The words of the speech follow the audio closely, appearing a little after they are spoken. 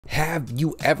Have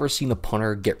you ever seen a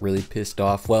punter get really pissed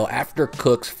off? Well, after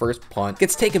Cook's first punt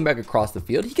gets taken back across the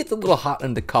field, he gets a little hot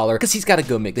under the collar because he's got to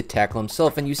go make the tackle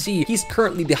himself. And you see, he's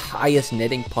currently the highest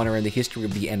netting punter in the history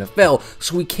of the NFL,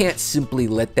 so we can't simply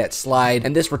let that slide.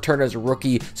 And this returner is a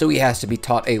rookie, so he has to be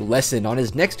taught a lesson. On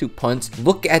his next 2 punts,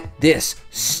 look at this,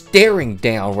 staring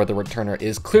down where the returner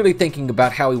is, clearly thinking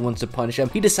about how he wants to punish him.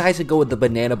 He decides to go with the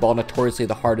banana ball, notoriously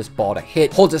the hardest ball to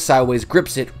hit, holds it sideways,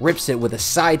 grips it, rips it with a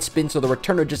side spin, so the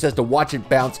returner just has to watch it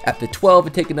bounce at the 12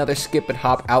 and take another skip and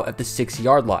hop out at the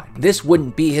 6-yard line. This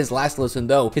wouldn't be his last lesson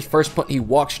though. His first punt, he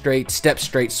walks straight, steps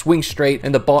straight, swings straight,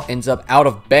 and the ball ends up out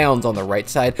of bounds on the right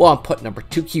side. While on punt number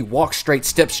 2, he walks straight,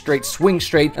 steps straight, swings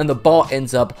straight, and the ball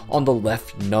ends up on the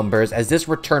left numbers, as this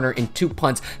returner in 2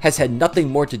 punts has had nothing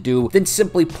more to do than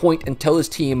simply point and tell his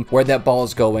team where that ball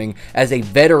is going, as a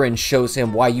veteran shows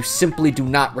him why you simply do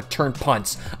not return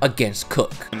punts against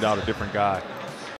Cook. Out a different guy.